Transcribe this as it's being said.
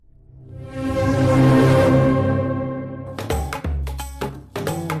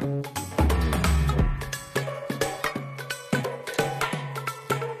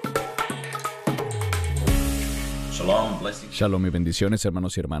Shalom y bendiciones,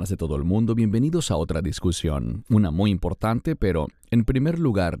 hermanos y hermanas de todo el mundo. Bienvenidos a otra discusión, una muy importante, pero en primer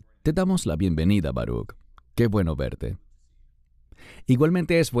lugar, te damos la bienvenida, Baruch. Qué bueno verte.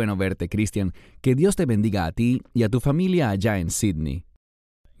 Igualmente es bueno verte, Cristian. Que Dios te bendiga a ti y a tu familia allá en Sydney.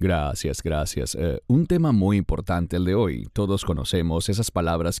 Gracias. Un tema muy importante el de hoy. Todos conocemos esas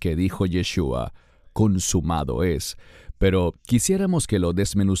palabras que dijo Yeshua, consumado es. Pero quisiéramos que lo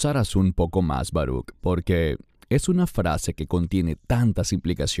desmenuzaras un poco más, Baruch, porque es una frase que contiene tantas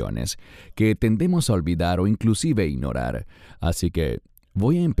implicaciones que tendemos a olvidar o inclusive ignorar. Así que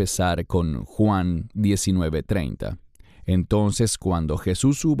voy a empezar con Juan 19:30. Entonces, cuando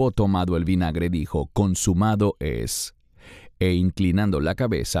Jesús hubo tomado el vinagre, dijo, consumado es. E inclinando la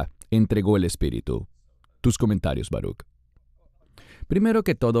cabeza, entregó el Espíritu. Tus comentarios, Baruch. Primero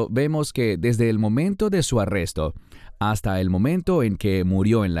que todo, vemos que desde el momento de su arresto hasta el momento en que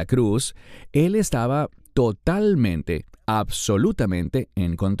murió en la cruz, Él estaba totalmente, absolutamente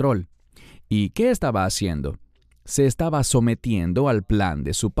en control. ¿Y qué estaba haciendo? Se estaba sometiendo al plan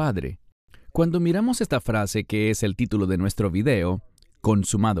de su Padre. Cuando miramos esta frase, que es el título de nuestro video,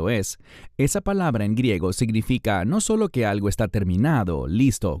 consumado es, esa palabra en griego significa no solo que algo está terminado,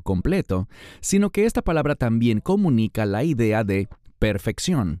 listo, completo, sino que esta palabra también comunica la idea de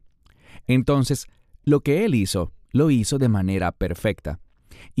perfección. Entonces, lo que Él hizo, lo hizo de manera perfecta.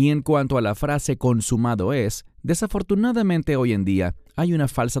 Y en cuanto a la frase consumado es, desafortunadamente hoy en día hay una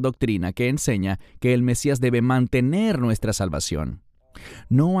falsa doctrina que enseña que el Mesías debe mantener nuestra salvación.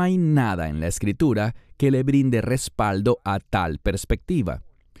 No hay nada en la Escritura que le brinde respaldo a tal perspectiva.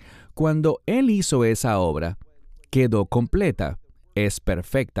 Cuando Él hizo esa obra, quedó completa, es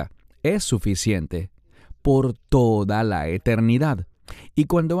perfecta, es suficiente, por toda la eternidad. Y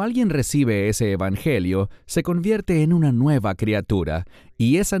cuando alguien recibe ese evangelio, se convierte en una nueva criatura,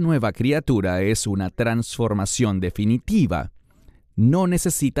 y esa nueva criatura es una transformación definitiva. No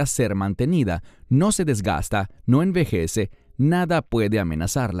necesita ser mantenida, no se desgasta, no envejece, nada puede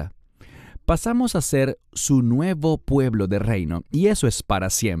amenazarla. Pasamos a ser su nuevo pueblo de reino, y eso es para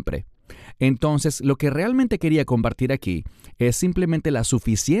siempre. Entonces, lo que realmente quería compartir aquí es simplemente la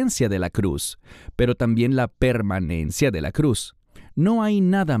suficiencia de la cruz, pero también la permanencia de la cruz. No hay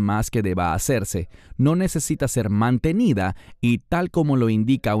nada más que deba hacerse, no necesita ser mantenida y tal como lo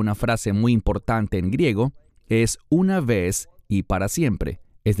indica una frase muy importante en griego, es una vez y para siempre.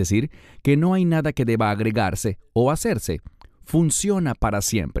 Es decir, que no hay nada que deba agregarse o hacerse. Funciona para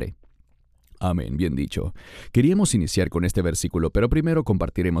siempre. Amén, bien dicho. Queríamos iniciar con este versículo, pero primero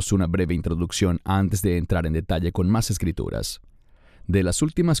compartiremos una breve introducción antes de entrar en detalle con más escrituras. De las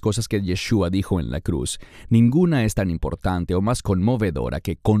últimas cosas que Yeshua dijo en la cruz, ninguna es tan importante o más conmovedora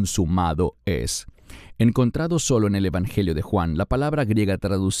que consumado es. Encontrado solo en el Evangelio de Juan, la palabra griega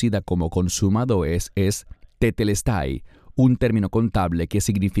traducida como consumado es tetelestai, un término contable que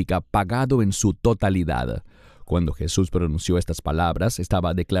significa pagado en su totalidad. Cuando Jesús pronunció estas palabras,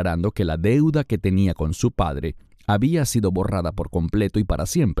 estaba declarando que la deuda que tenía con su Padre había sido borrada por completo y para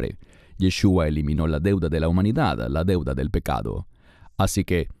siempre. Yeshua eliminó la deuda de la humanidad, la deuda del pecado. Así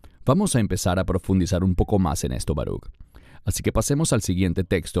que vamos a empezar a profundizar un poco más en esto, Baruch. Así que pasemos al siguiente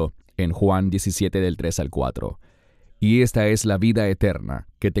texto, en Juan 17 del 3 al 4. Y esta es la vida eterna,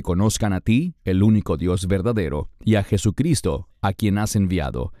 que te conozcan a ti, el único Dios verdadero, y a Jesucristo, a quien has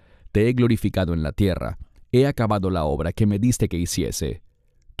enviado. Te he glorificado en la tierra. He acabado la obra que me diste que hiciese.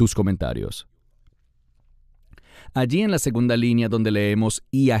 Tus comentarios. Allí en la segunda línea donde leemos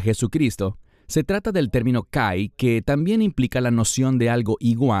y a Jesucristo, se trata del término kai, que también implica la noción de algo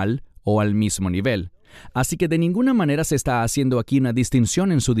igual o al mismo nivel. Así que de ninguna manera se está haciendo aquí una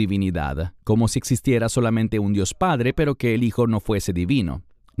distinción en su divinidad, como si existiera solamente un Dios Padre, pero que el Hijo no fuese divino.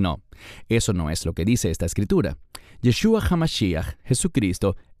 No, eso no es lo que dice esta escritura. Yeshua HaMashiach,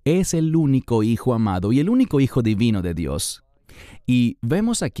 Jesucristo, es el único Hijo amado y el único Hijo divino de Dios. Y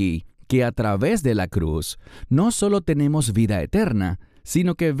vemos aquí que a través de la cruz no solo tenemos vida eterna,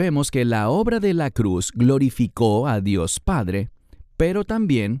 sino que vemos que la obra de la cruz glorificó a Dios Padre, pero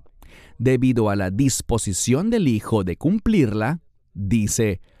también, debido a la disposición del Hijo de cumplirla,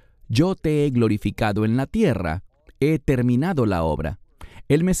 dice, yo te he glorificado en la tierra, he terminado la obra.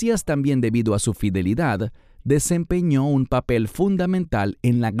 El Mesías también, debido a su fidelidad, desempeñó un papel fundamental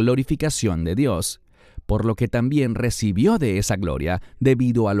en la glorificación de Dios, por lo que también recibió de esa gloria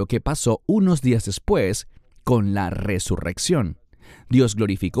debido a lo que pasó unos días después con la resurrección. Dios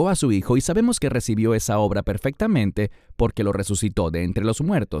glorificó a su Hijo y sabemos que recibió esa obra perfectamente porque lo resucitó de entre los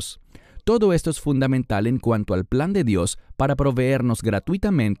muertos. Todo esto es fundamental en cuanto al plan de Dios para proveernos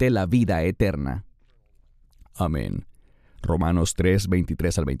gratuitamente la vida eterna. Amén. Romanos 3,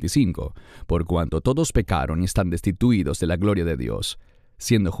 23 al 25, por cuanto todos pecaron y están destituidos de la gloria de Dios,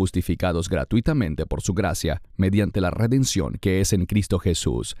 siendo justificados gratuitamente por su gracia, mediante la redención que es en Cristo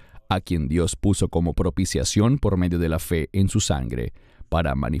Jesús, a quien Dios puso como propiciación por medio de la fe en su sangre,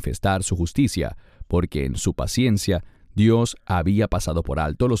 para manifestar su justicia, porque en su paciencia Dios había pasado por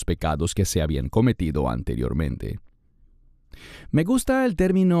alto los pecados que se habían cometido anteriormente. Me gusta el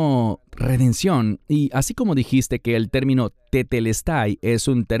término redención, y así como dijiste que el término tetelestai es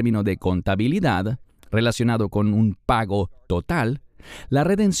un término de contabilidad relacionado con un pago total, la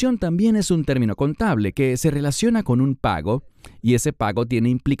redención también es un término contable que se relaciona con un pago, y ese pago tiene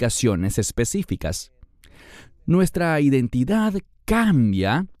implicaciones específicas. Nuestra identidad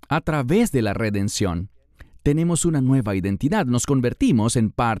cambia a través de la redención. Tenemos una nueva identidad, nos convertimos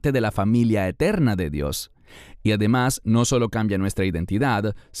en parte de la familia eterna de Dios. Y además, no solo cambia nuestra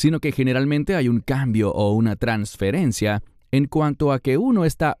identidad, sino que generalmente hay un cambio o una transferencia en cuanto a que uno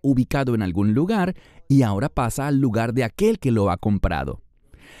está ubicado en algún lugar y ahora pasa al lugar de aquel que lo ha comprado.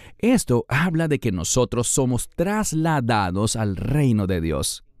 Esto habla de que nosotros somos trasladados al reino de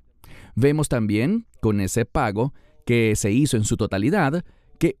Dios. Vemos también, con ese pago que se hizo en su totalidad,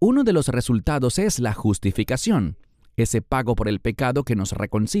 que uno de los resultados es la justificación, ese pago por el pecado que nos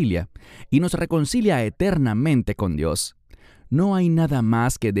reconcilia, y nos reconcilia eternamente con Dios. No hay nada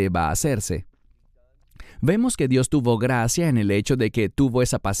más que deba hacerse. Vemos que Dios tuvo gracia en el hecho de que tuvo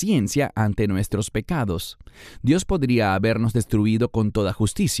esa paciencia ante nuestros pecados. Dios podría habernos destruido con toda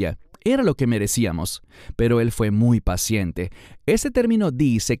justicia. Era lo que merecíamos, pero Él fue muy paciente. Ese término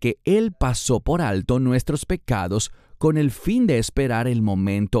dice que Él pasó por alto nuestros pecados con el fin de esperar el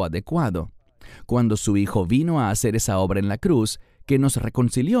momento adecuado. Cuando su Hijo vino a hacer esa obra en la cruz, que nos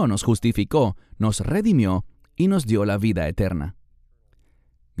reconcilió, nos justificó, nos redimió y nos dio la vida eterna.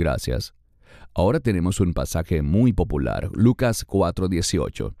 Gracias. Ahora tenemos un pasaje muy popular, Lucas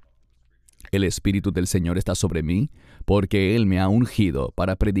 4:18. El Espíritu del Señor está sobre mí, porque Él me ha ungido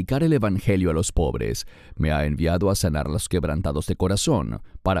para predicar el Evangelio a los pobres, me ha enviado a sanar a los quebrantados de corazón,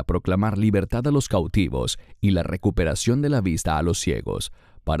 para proclamar libertad a los cautivos y la recuperación de la vista a los ciegos,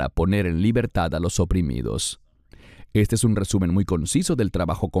 para poner en libertad a los oprimidos. Este es un resumen muy conciso del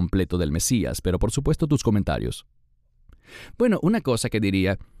trabajo completo del Mesías, pero por supuesto tus comentarios. Bueno, una cosa que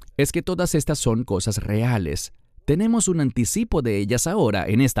diría es que todas estas son cosas reales. Tenemos un anticipo de ellas ahora,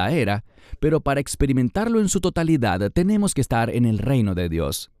 en esta era, pero para experimentarlo en su totalidad tenemos que estar en el reino de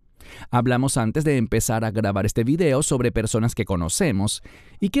Dios. Hablamos antes de empezar a grabar este video sobre personas que conocemos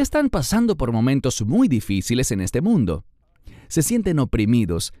y que están pasando por momentos muy difíciles en este mundo. Se sienten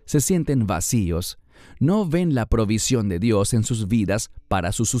oprimidos, se sienten vacíos, no ven la provisión de Dios en sus vidas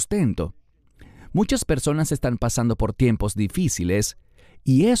para su sustento. Muchas personas están pasando por tiempos difíciles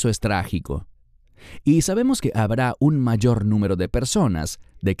y eso es trágico. Y sabemos que habrá un mayor número de personas,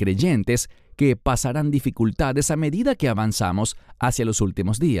 de creyentes, que pasarán dificultades a medida que avanzamos hacia los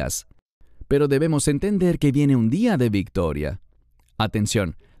últimos días. Pero debemos entender que viene un día de victoria.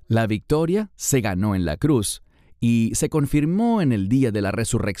 Atención, la victoria se ganó en la cruz y se confirmó en el día de la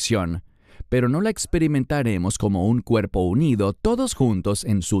resurrección, pero no la experimentaremos como un cuerpo unido, todos juntos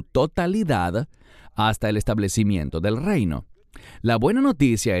en su totalidad, hasta el establecimiento del reino. La buena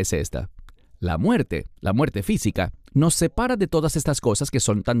noticia es esta. La muerte física, nos separa de todas estas cosas que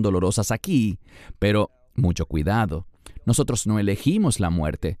son tan dolorosas aquí, pero mucho cuidado. Nosotros no elegimos la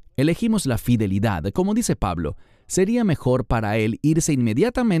muerte, elegimos la fidelidad. Como dice Pablo, sería mejor para él irse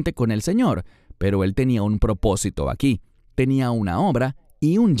inmediatamente con el Señor, pero él tenía un propósito aquí, tenía una obra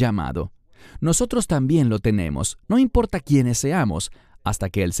y un llamado. Nosotros también lo tenemos, no importa quiénes seamos, hasta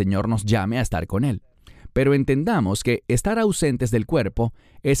que el Señor nos llame a estar con Él. Pero entendamos que estar ausentes del cuerpo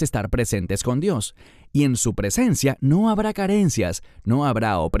es estar presentes con Dios, y en su presencia no habrá carencias, no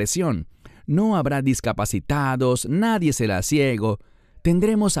habrá opresión, no habrá discapacitados, nadie será ciego,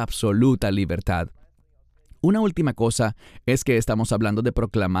 tendremos absoluta libertad. Una última cosa es que estamos hablando de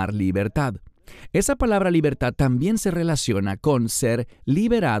proclamar libertad. Esa palabra libertad también se relaciona con ser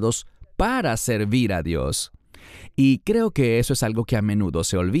liberados para servir a Dios. Y creo que eso es algo que a menudo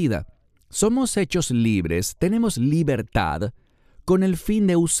se olvida. Somos hechos libres, tenemos libertad con el fin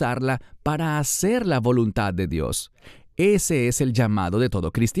de usarla para hacer la voluntad de Dios. Ese es el llamado de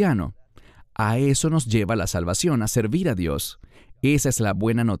todo cristiano. A eso nos lleva la salvación, a servir a Dios. Esa es la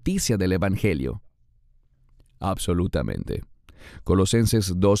buena noticia del Evangelio. Absolutamente.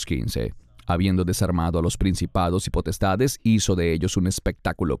 Colosenses 2:15. Habiendo desarmado a los principados y potestades, hizo de ellos un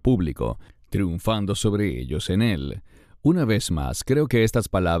espectáculo público, triunfando sobre ellos en él. Una vez más, creo que estas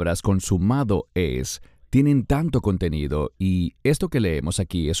palabras consumado es, tienen tanto contenido y esto que leemos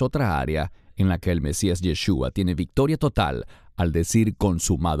aquí es otra área en la que el Mesías Yeshua tiene victoria total al decir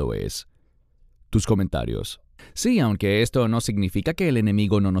consumado es. Tus comentarios. Sí, aunque esto no significa que el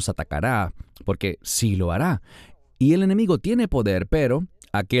enemigo no nos atacará, porque sí lo hará. Y el enemigo tiene poder, pero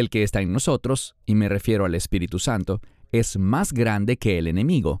aquel que está en nosotros, y me refiero al Espíritu Santo, es más grande que el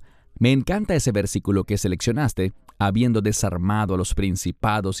enemigo. Me encanta ese versículo que seleccionaste, habiendo desarmado a los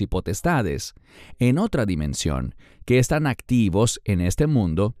principados y potestades, en otra dimensión, que están activos en este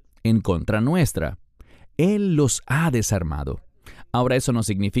mundo en contra nuestra. Él los ha desarmado. Ahora, eso no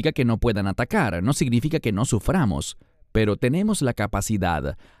significa que no puedan atacar, no significa que no suframos, pero tenemos la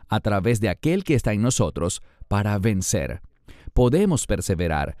capacidad, a través de aquel que está en nosotros, para vencer. Podemos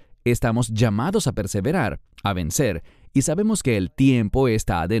perseverar, estamos llamados a perseverar, a vencer, y sabemos que el tiempo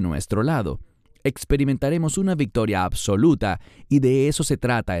está de nuestro lado. Experimentaremos una victoria absoluta, y de eso se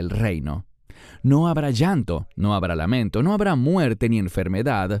trata el reino. No habrá llanto, no habrá lamento, no habrá muerte ni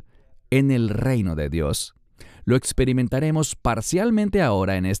enfermedad en el reino de Dios. Lo experimentaremos parcialmente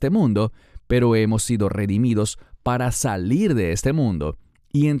ahora en este mundo, pero hemos sido redimidos para salir de este mundo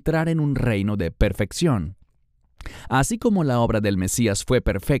y entrar en un reino de perfección. Así como la obra del Mesías fue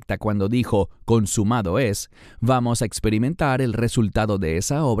perfecta cuando dijo, consumado es, vamos a experimentar el resultado de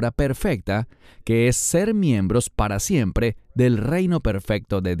esa obra perfecta, que es ser miembros para siempre del reino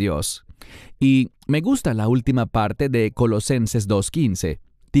perfecto de Dios. Y me gusta la última parte de Colosenses 2:15,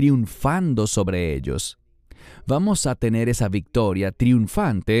 triunfando sobre ellos. Vamos a tener esa victoria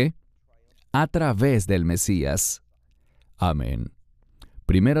triunfante a través del Mesías. Amén.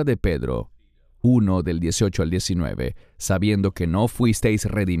 Primera de Pedro 1 del 18 al 19, sabiendo que no fuisteis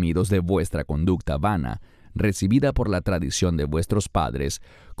redimidos de vuestra conducta vana, recibida por la tradición de vuestros padres,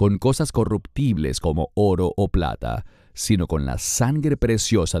 con cosas corruptibles como oro o plata, sino con la sangre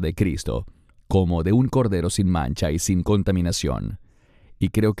preciosa de Cristo, como de un cordero sin mancha y sin contaminación. Y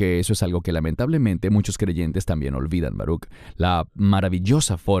creo que eso es algo que lamentablemente muchos creyentes también olvidan, Baruch, la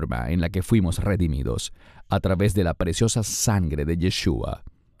maravillosa forma en la que fuimos redimidos, a través de la preciosa sangre de Yeshua.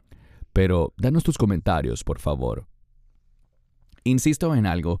 Pero danos tus comentarios, por favor. Insisto en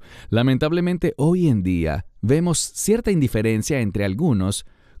algo, lamentablemente hoy en día vemos cierta indiferencia entre algunos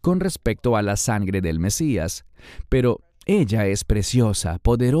con respecto a la sangre del Mesías, pero ella es preciosa,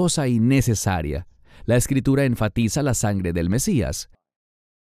 poderosa y necesaria. La Escritura enfatiza la sangre del Mesías.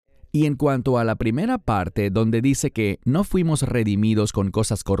 Y en cuanto a la primera parte, donde dice que no fuimos redimidos con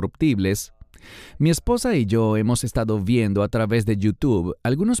cosas corruptibles, mi esposa y yo hemos estado viendo a través de YouTube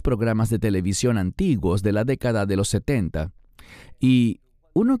algunos programas de televisión antiguos de la década de los 70, y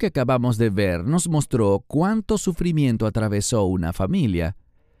uno que acabamos de ver nos mostró cuánto sufrimiento atravesó una familia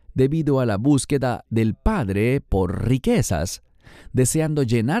debido a la búsqueda del padre por riquezas, deseando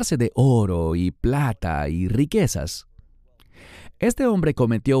llenarse de oro y plata y riquezas. Este hombre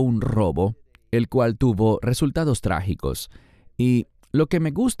cometió un robo, el cual tuvo resultados trágicos, y lo que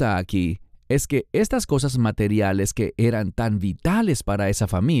me gusta aquí es que estas cosas materiales que eran tan vitales para esa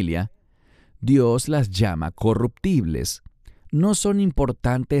familia, Dios las llama corruptibles. No son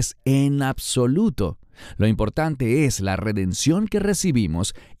importantes en absoluto. Lo importante es la redención que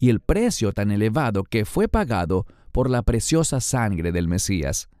recibimos y el precio tan elevado que fue pagado por la preciosa sangre del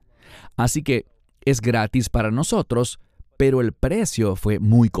Mesías. Así que es gratis para nosotros, pero el precio fue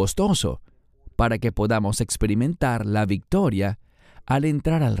muy costoso para que podamos experimentar la victoria al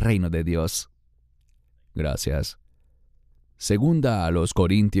entrar al reino de Dios. Gracias. Segunda a los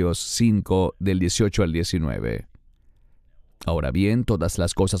Corintios 5, del 18 al 19. Ahora bien, todas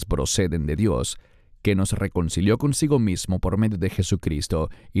las cosas proceden de Dios, que nos reconcilió consigo mismo por medio de Jesucristo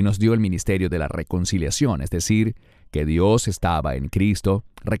y nos dio el ministerio de la reconciliación, es decir, que Dios estaba en Cristo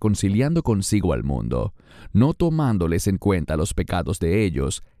reconciliando consigo al mundo, no tomándoles en cuenta los pecados de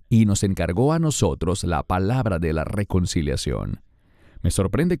ellos, y nos encargó a nosotros la palabra de la reconciliación. Me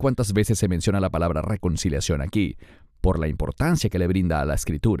sorprende cuántas veces se menciona la palabra reconciliación aquí, por la importancia que le brinda a la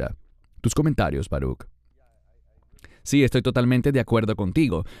Escritura. Tus comentarios, Baruch. Sí, estoy totalmente de acuerdo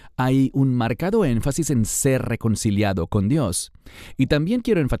contigo. Hay un marcado énfasis en ser reconciliado con Dios. Y también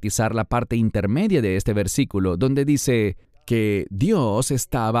quiero enfatizar la parte intermedia de este versículo, donde dice que Dios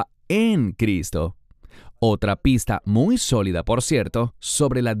estaba en Cristo. Otra pista muy sólida, por cierto,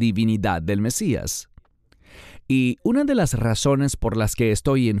 sobre la divinidad del Mesías. Y una de las razones por las que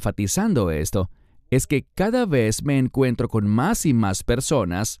estoy enfatizando esto es que cada vez me encuentro con más y más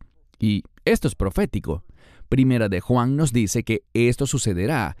personas, y esto es profético. Primera de Juan nos dice que esto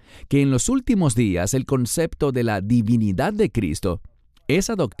sucederá, que en los últimos días el concepto de la divinidad de Cristo,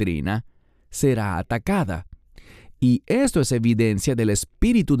 esa doctrina, será atacada. Y esto es evidencia del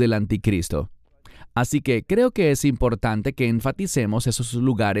espíritu del anticristo. Así que creo que es importante que enfaticemos esos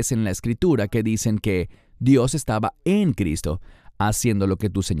lugares en la Escritura que dicen que Dios estaba en Cristo, haciendo lo que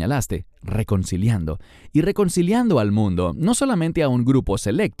tú señalaste, reconciliando. Y reconciliando al mundo, no solamente a un grupo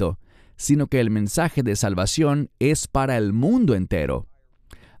selecto, sino que el mensaje de salvación es para el mundo entero.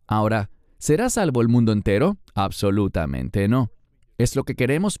 Ahora, ¿será salvo el mundo entero? Absolutamente no. ¿Es lo que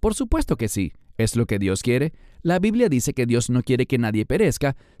queremos? Por supuesto que sí. ¿Es lo que Dios quiere? La Biblia dice que Dios no quiere que nadie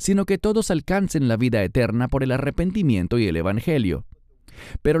perezca, sino que todos alcancen la vida eterna por el arrepentimiento y el Evangelio.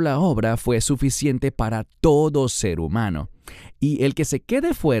 Pero la obra fue suficiente para todo ser humano. Y el que se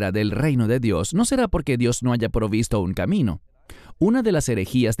quede fuera del reino de Dios no será porque Dios no haya provisto un camino. Una de las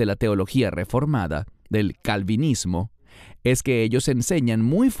herejías de la teología reformada, del calvinismo, es que ellos enseñan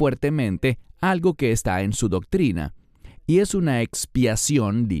muy fuertemente algo que está en su doctrina, y es una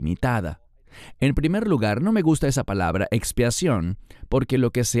expiación limitada. En primer lugar, no me gusta esa palabra expiación, porque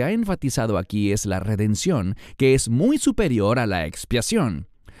lo que se ha enfatizado aquí es la redención, que es muy superior a la expiación.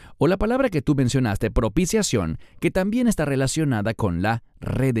 O la palabra que tú mencionaste, propiciación, que también está relacionada con la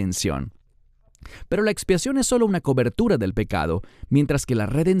redención. Pero la expiación es solo una cobertura del pecado, mientras que la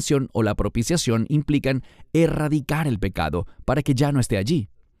redención o la propiciación implican erradicar el pecado para que ya no esté allí.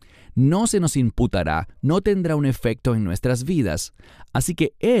 No se nos imputará, no tendrá un efecto en nuestras vidas. Así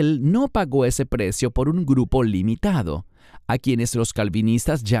que Él no pagó ese precio por un grupo limitado, a quienes los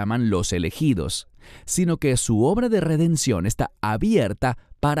calvinistas llaman los elegidos, sino que su obra de redención está abierta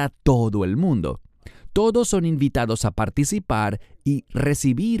para todo el mundo. Todos son invitados a participar y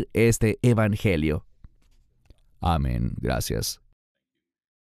recibir este evangelio. Amén. Gracias.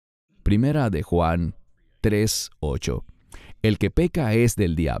 Primera de Juan 3:8. El que peca es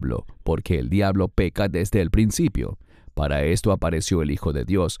del diablo, porque el diablo peca desde el principio. Para esto apareció el Hijo de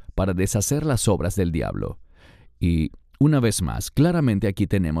Dios, para deshacer las obras del diablo. Y, una vez más, claramente aquí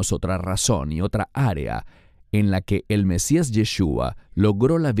tenemos otra razón y otra área en la que el Mesías Yeshua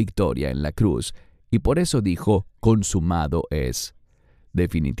logró la victoria en la cruz, y por eso dijo, consumado es.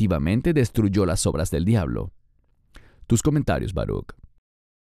 Definitivamente destruyó las obras del diablo. Tus comentarios, Baruch.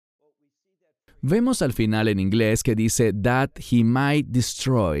 Vemos al final en inglés que dice that he might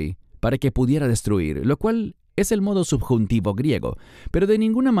destroy, para que pudiera destruir, lo cual es el modo subjuntivo griego, pero de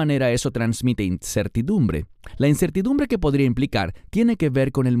ninguna manera eso transmite incertidumbre. La incertidumbre que podría implicar tiene que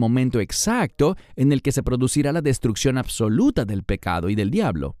ver con el momento exacto en el que se producirá la destrucción absoluta del pecado y del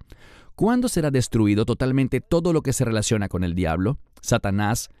diablo. ¿Cuándo será destruido totalmente todo lo que se relaciona con el diablo,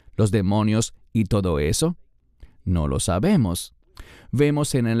 Satanás, los demonios y todo eso? No lo sabemos.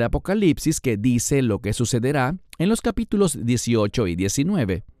 Vemos en el Apocalipsis que dice lo que sucederá en los capítulos 18 y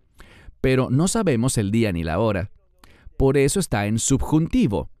 19, pero no sabemos el día ni la hora. Por eso está en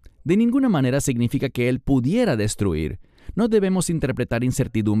subjuntivo. De ninguna manera significa que Él pudiera destruir. No debemos interpretar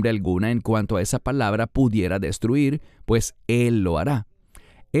incertidumbre alguna en cuanto a esa palabra pudiera destruir, pues Él lo hará.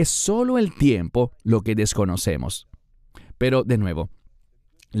 Es solo el tiempo lo que desconocemos. Pero, de nuevo,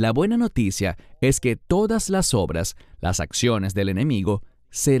 la buena noticia es que todas las obras, las acciones del enemigo,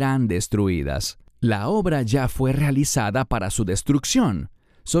 serán destruidas. La obra ya fue realizada para su destrucción.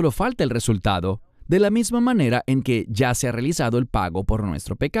 Solo falta el resultado, de la misma manera en que ya se ha realizado el pago por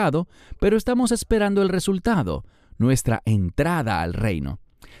nuestro pecado, pero estamos esperando el resultado, nuestra entrada al reino.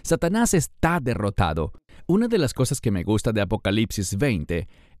 Satanás está derrotado. Una de las cosas que me gusta de Apocalipsis 20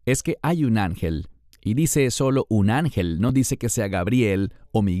 es que hay un ángel, y dice solo un ángel, no dice que sea Gabriel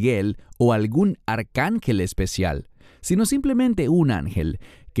o Miguel o algún arcángel especial, sino simplemente un ángel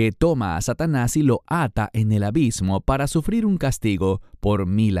que toma a Satanás y lo ata en el abismo para sufrir un castigo por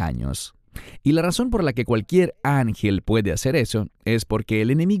 1000 años. Y la razón por la que cualquier ángel puede hacer eso es porque el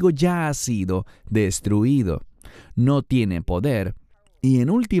enemigo ya ha sido destruido. No tiene poder y en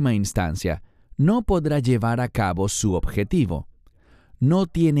última instancia no podrá llevar a cabo su objetivo. No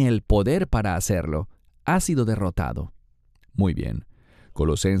tiene el poder para hacerlo. Ha sido derrotado. Muy bien.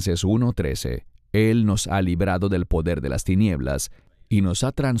 Colosenses 1:13. Él nos ha librado del poder de las tinieblas y nos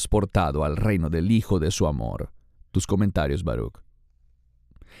ha transportado al reino del Hijo de su amor. Tus comentarios, Baruch.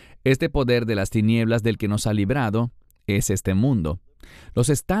 Este poder de las tinieblas del que nos ha librado es este mundo. Los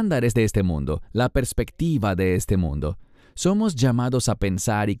estándares de este mundo, la perspectiva de este mundo. Somos llamados a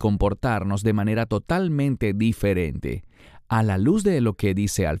pensar y comportarnos de manera totalmente diferente, a la luz de lo que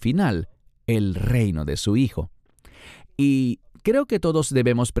dice al final, el reino de su Hijo. Y creo que todos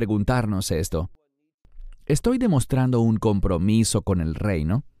debemos preguntarnos esto. ¿Estoy demostrando un compromiso con el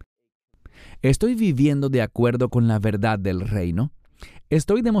reino? ¿Estoy viviendo de acuerdo con la verdad del reino?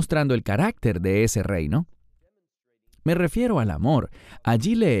 ¿Estoy demostrando el carácter de ese reino? Me refiero al amor.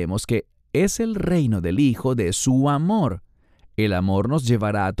 Allí leemos que es el reino del Hijo de su amor. el amor nos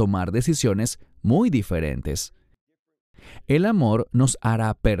llevará a tomar decisiones muy diferentes. El amor nos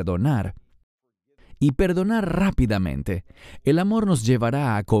hará perdonar. Y perdonar rápidamente. El amor nos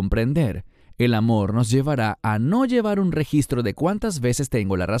llevará a comprender. El amor nos llevará a no llevar un registro de cuántas veces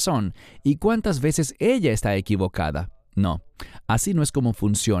tengo la razón y cuántas veces ella está equivocada. No, así no es como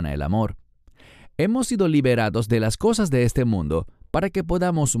funciona el amor. Hemos sido liberados de las cosas de este mundo para que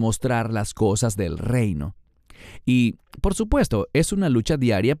podamos mostrar las cosas del reino. Y, por supuesto, es una lucha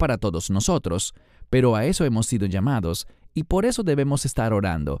diaria para todos nosotros, pero a eso hemos sido llamados y por eso debemos estar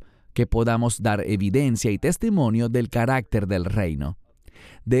orando, que podamos dar evidencia y testimonio del carácter del reino.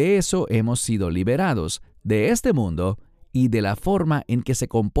 De eso hemos sido liberados, de este mundo y de la forma en que se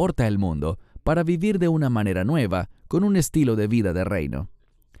comporta el mundo, para vivir de una manera nueva, con un estilo de vida de reino.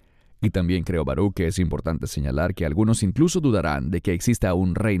 Y también creo, Baruch, que es importante señalar que algunos incluso dudarán de que exista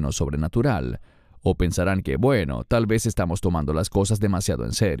un reino sobrenatural, o pensarán que, bueno, tal vez estamos tomando las cosas demasiado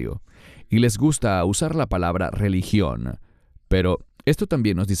en serio, y les gusta usar la palabra religión. Pero esto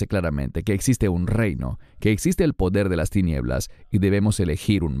también nos dice claramente que existe un reino, que existe el poder de las tinieblas, y debemos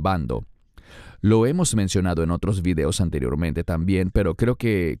elegir un bando. Lo hemos mencionado en otros videos anteriormente también, pero creo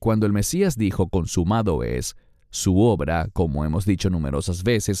que cuando el Mesías dijo «consumado es», su obra, como hemos dicho numerosas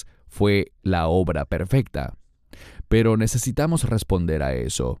veces, fue la obra perfecta. Pero necesitamos responder a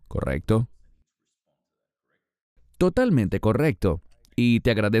eso, ¿correcto? Totalmente correcto. Y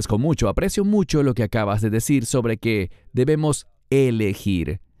te agradezco mucho, aprecio mucho lo que acabas de decir sobre que debemos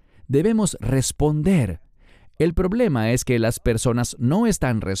elegir. Debemos responder. El problema es que las personas no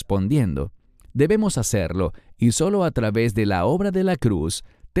están respondiendo. Debemos hacerlo, y solo a través de la obra de la cruz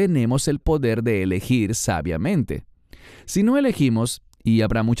tenemos el poder de elegir sabiamente. Si no elegimos, y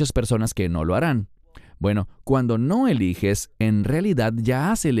habrá muchas personas que no lo harán. Bueno, cuando no eliges, en realidad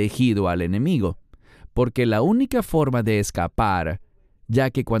ya has elegido al enemigo, porque la única forma de escapar, ya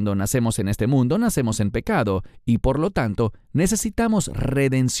que cuando nacemos en este mundo nacemos en pecado, y por lo tanto necesitamos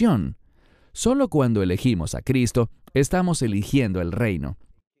redención. Solo cuando elegimos a Cristo, estamos eligiendo el reino.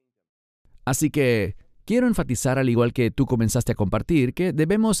 Así que quiero enfatizar, al igual que tú comenzaste a compartir, que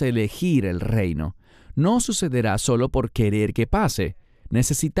debemos elegir el reino. No sucederá solo por querer que pase.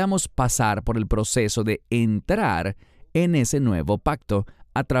 Necesitamos pasar por el proceso de entrar en ese nuevo pacto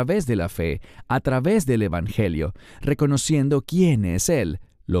a través de la fe, a través del Evangelio, reconociendo quién es Él,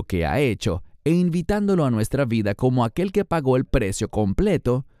 lo que ha hecho, e invitándolo a nuestra vida como aquel que pagó el precio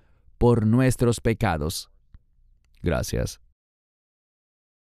completo por nuestros pecados. Gracias.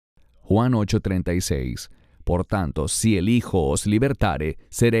 Juan 8:36. Por tanto, si el Hijo os libertare,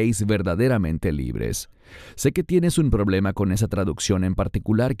 seréis verdaderamente libres. Sé que tienes un problema con esa traducción en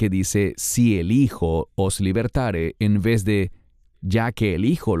particular que dice si el Hijo os libertare en vez de ya que el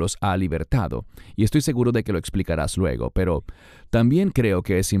Hijo los ha libertado, y estoy seguro de que lo explicarás luego, pero también creo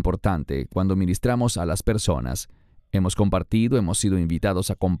que es importante cuando ministramos a las personas. Hemos compartido, hemos sido invitados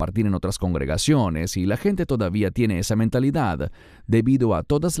a compartir en otras congregaciones y la gente todavía tiene esa mentalidad debido a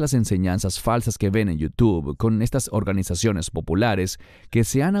todas las enseñanzas falsas que ven en YouTube con estas organizaciones populares que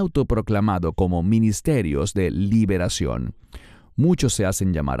se han autoproclamado como ministerios de liberación. Muchos se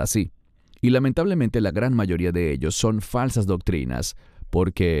hacen llamar así. Y lamentablemente la gran mayoría de ellos son falsas doctrinas,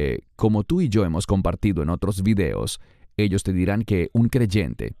 porque, como tú y yo hemos compartido en otros videos, ellos te dirán que un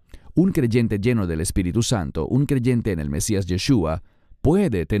creyente lleno del Espíritu Santo, un creyente en el Mesías Yeshua,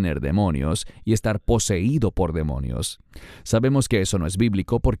 puede tener demonios y estar poseído por demonios. Sabemos que eso no es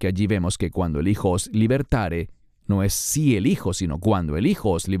bíblico porque allí vemos que cuando el Hijo os libertare, no es si el Hijo, sino cuando el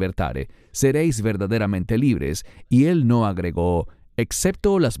Hijo os libertare, seréis verdaderamente libres, y Él no agregó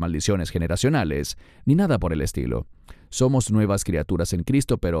excepto las maldiciones generacionales, ni nada por el estilo. Somos nuevas criaturas en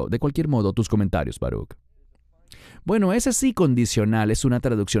Cristo, pero de cualquier modo tus comentarios, Baruch. Bueno, ese sí condicional es una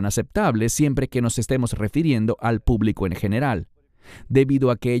traducción aceptable siempre que nos estemos refiriendo al público en general,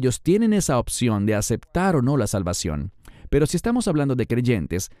 debido a que ellos tienen esa opción de aceptar o no la salvación. Pero si estamos hablando de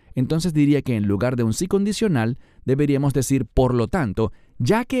creyentes, entonces diría que en lugar de un sí condicional, deberíamos decir, por lo tanto,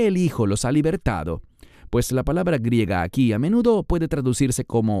 ya que el Hijo los ha libertado, pues la palabra griega aquí a menudo puede traducirse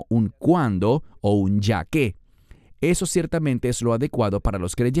como un cuando o un ya que. Eso ciertamente es lo adecuado para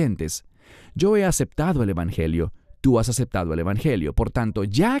los creyentes. Yo he aceptado el Evangelio, tú has aceptado el Evangelio, por tanto,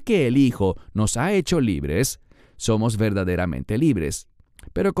 ya que el Hijo nos ha hecho libres, somos verdaderamente libres.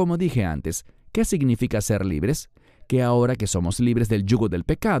 Pero como dije antes, ¿qué significa ser libres? Que ahora que somos libres del yugo del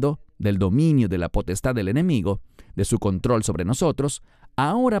pecado, del dominio de la potestad del enemigo, de su control sobre nosotros,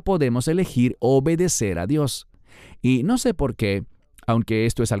 ahora podemos elegir obedecer a Dios. Y no sé por qué, aunque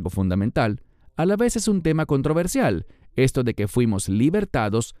esto es algo fundamental, a la vez es un tema controversial, esto de que fuimos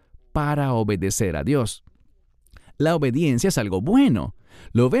libertados para obedecer a Dios. La obediencia es algo bueno.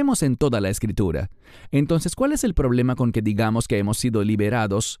 Lo vemos en toda la Escritura. Entonces, ¿cuál es el problema con que digamos que hemos sido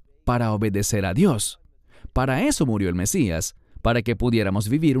liberados para obedecer a Dios? Para eso murió el Mesías, para que pudiéramos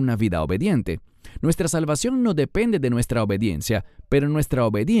vivir una vida obediente. Nuestra salvación no depende de nuestra obediencia, pero nuestra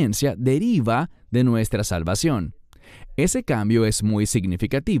obediencia deriva de nuestra salvación. Ese cambio es muy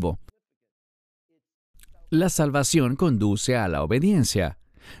significativo. La salvación conduce a la obediencia.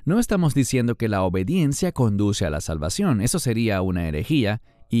 No estamos diciendo que la obediencia conduce a la salvación. Eso sería una herejía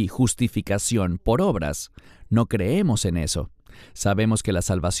y justificación por obras. No creemos en eso. Sabemos que la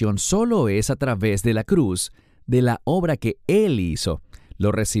salvación solo es a través de la cruz, de la obra que Él hizo.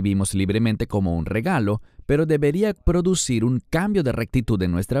 Lo recibimos libremente como un regalo, pero debería producir un cambio de rectitud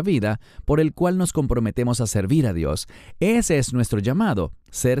en nuestra vida por el cual nos comprometemos a servir a Dios. Ese es nuestro llamado,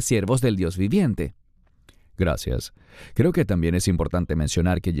 ser siervos del Dios viviente. Gracias. Creo que también es importante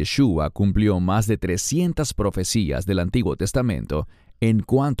mencionar que Yeshua cumplió más de 300 profecías del Antiguo Testamento en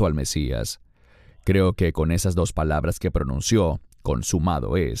cuanto al Mesías. Creo que con esas dos palabras que pronunció,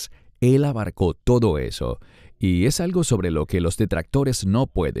 consumado es, Él abarcó todo eso, y es algo sobre lo que los detractores no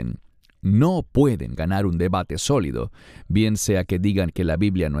pueden ganar un debate sólido, bien sea que digan que la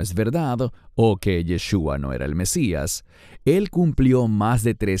Biblia no es verdad o que Yeshua no era el Mesías. Él cumplió más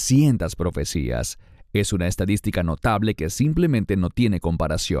de 300 profecías. Es una estadística notable que simplemente no tiene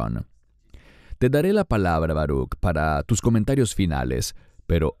comparación. Te daré la palabra, Baruch, para tus comentarios finales,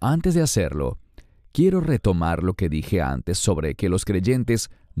 pero antes de hacerlo, quiero retomar lo que dije antes sobre que los creyentes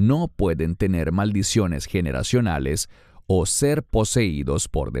no pueden tener maldiciones generacionales o ser poseídos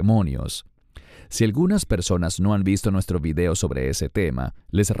por demonios. Si algunas personas no han visto nuestro video sobre ese tema,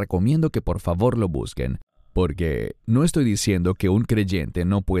 les recomiendo que por favor lo busquen, porque no estoy diciendo que un creyente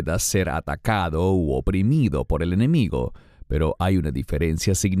no pueda ser atacado u oprimido por el enemigo, pero hay una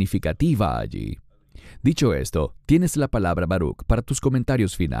diferencia significativa allí. Dicho esto, tienes la palabra, Baruch, para tus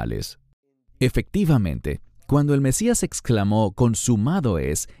comentarios finales. Efectivamente, cuando el Mesías exclamó «Consumado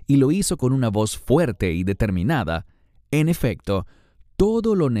es» y lo hizo con una voz fuerte y determinada, en efecto,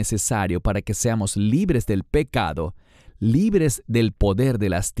 todo lo necesario para que seamos libres del pecado, libres del poder de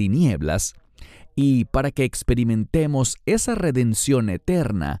las tinieblas, y para que experimentemos esa redención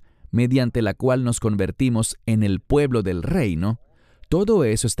eterna mediante la cual nos convertimos en el pueblo del reino, todo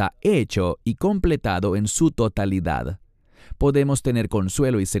eso está hecho y completado en su totalidad. Podemos tener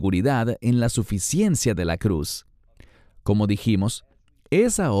consuelo y seguridad en la suficiencia de la cruz. Como dijimos,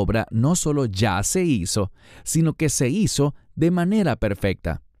 esa obra no solo ya se hizo, sino que se hizo de manera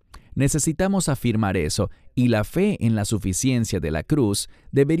perfecta. Necesitamos afirmar eso, y la fe en la suficiencia de la cruz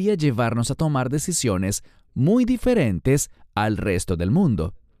debería llevarnos a tomar decisiones muy diferentes al resto del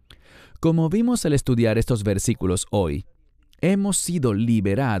mundo. Como vimos al estudiar estos versículos hoy, hemos sido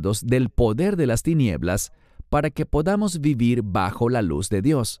liberados del poder de las tinieblas para que podamos vivir bajo la luz de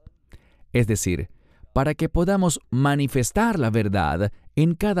Dios. Es decir, para que podamos manifestar la verdad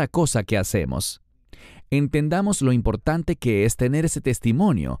en cada cosa que hacemos. Entendamos lo importante que es tener ese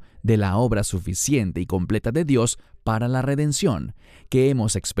testimonio de la obra suficiente y completa de Dios para la redención, que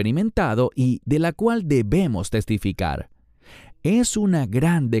hemos experimentado y de la cual debemos testificar. Es una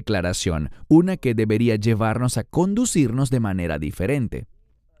gran declaración, una que debería llevarnos a conducirnos de manera diferente.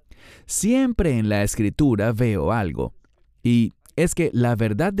 Siempre en la Escritura veo algo, y es que la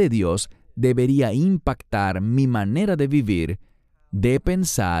verdad de Dios debería impactar mi manera de vivir, de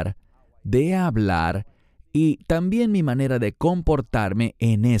pensar, de hablar y también mi manera de comportarme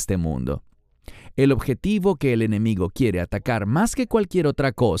en este mundo. El objetivo que el enemigo quiere atacar más que cualquier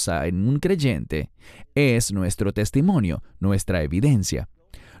otra cosa en un creyente es nuestro testimonio, nuestra evidencia.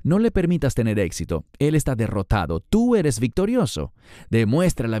 No le permitas tener éxito. Él está derrotado. Tú eres victorioso.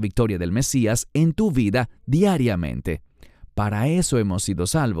 Demuestra la victoria del Mesías en tu vida diariamente. Para eso hemos sido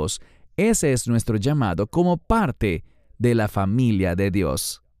salvos. Ese es nuestro llamado como parte de la familia de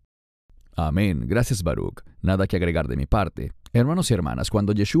Dios. Amén. Gracias, Baruch. Nada que agregar de mi parte. Hermanos y hermanas,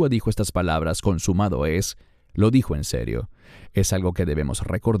 cuando Yeshua dijo estas palabras, consumado es, lo dijo en serio. Es algo que debemos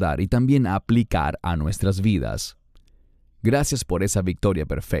recordar y también aplicar a nuestras vidas. Gracias por esa victoria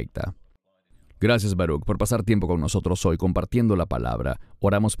perfecta. Gracias, Baruch, por pasar tiempo con nosotros hoy compartiendo la palabra.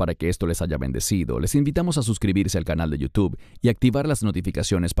 Oramos para que esto les haya bendecido. Les invitamos a suscribirse al canal de YouTube y activar las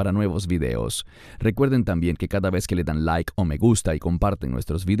notificaciones para nuevos videos. Recuerden también que cada vez que le dan like o me gusta y comparten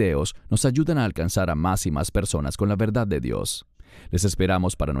nuestros videos, nos ayudan a alcanzar a más y más personas con la verdad de Dios. Les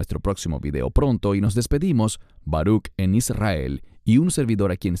esperamos para nuestro próximo video pronto y nos despedimos, Baruch en Israel y un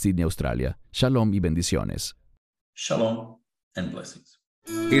servidor aquí en Sydney, Australia. Shalom y bendiciones. Shalom and blessings.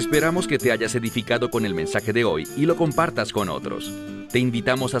 Esperamos que te hayas edificado con el mensaje de hoy y lo compartas con otros. Te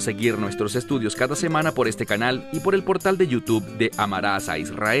invitamos a seguir nuestros estudios cada semana por este canal y por el portal de YouTube de Amarás a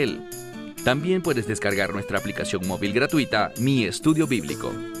Israel. También puedes descargar nuestra aplicación móvil gratuita, Mi Estudio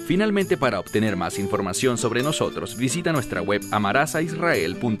Bíblico. Finalmente, para obtener más información sobre nosotros, visita nuestra web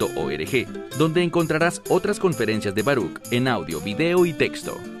amarasaisrael.org, donde encontrarás otras conferencias de Baruch en audio, video y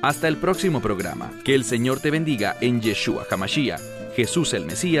texto. Hasta el próximo programa. Que el Señor te bendiga en Yeshua HaMashiach, Jesús el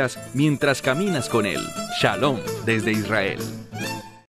Mesías, mientras caminas con Él. Shalom desde Israel.